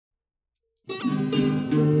In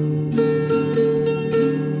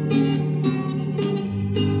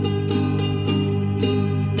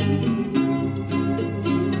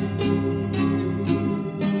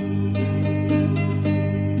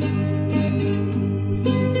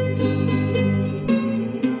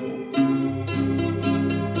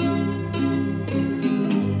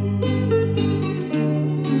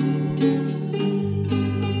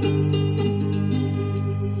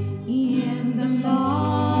the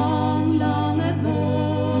long, long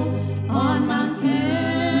ago, on Mount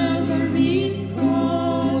Calvary's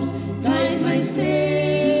cross, died my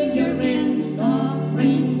Savior in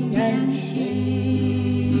suffering and shame.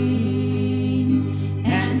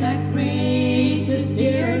 And I praise His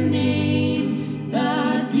dear name,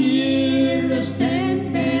 the dearest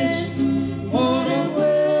and best, for a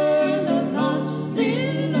world of lost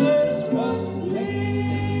sinners was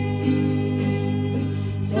slain.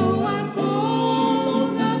 So I follow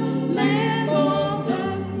the Lamb of the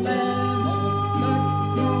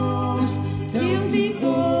cross, till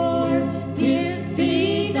before His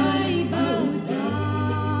feet I bow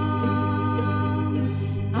down.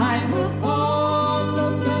 I will follow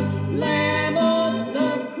the Lamb of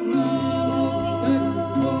the cross,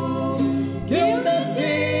 till the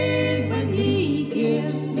day when He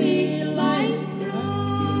gives me life's crown.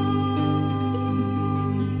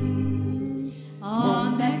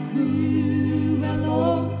 On that cruel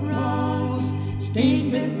old cross,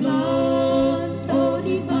 stained with blood so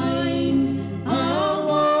divine, a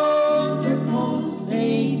wonderful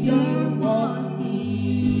Savior was He.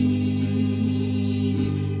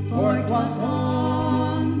 For 'twas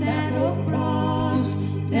on that old cross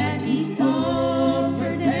that He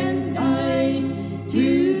suffered and died, to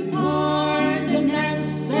pardon and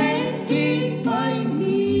sanctify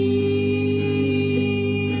me.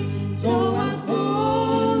 So I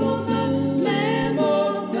follow the Lamb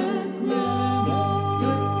of the cross,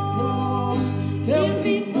 till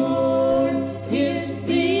before His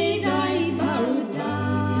feet I bow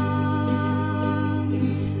down.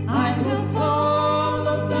 I will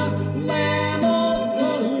follow the Lamb of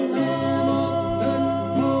the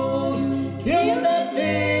cross, till the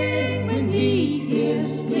day when He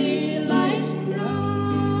gives me life's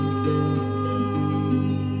crown.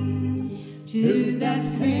 To that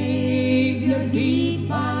Savior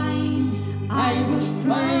divine I will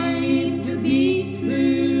strive